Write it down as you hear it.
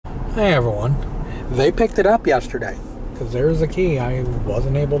Hey everyone. They picked it up yesterday. Because there's a key. I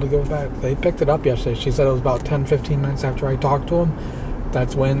wasn't able to give it back. They picked it up yesterday. She said it was about 10-15 minutes after I talked to them.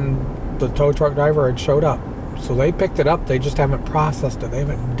 That's when the tow truck driver had showed up. So they picked it up. They just haven't processed it. They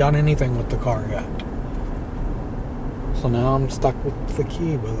haven't done anything with the car yet. So now I'm stuck with the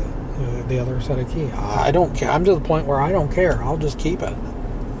key with it. The other set of key. I don't care. I'm to the point where I don't care. I'll just keep it.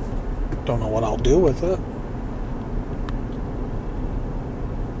 Don't know what I'll do with it.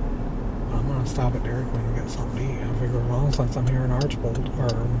 I'm going to stop at Dairy Queen and get something to eat. I figure, well, since I'm here in Archbold,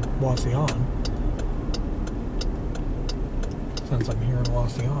 or Wasion, since I'm here in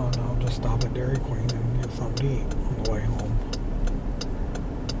Wasion, I'll just stop at Dairy Queen and get something to eat on the way home.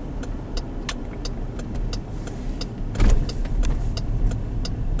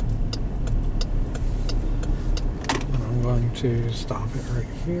 And I'm going to stop it right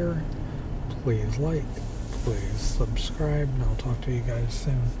here. Please like, please subscribe, and I'll talk to you guys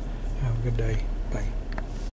soon. Have a good day. Bye.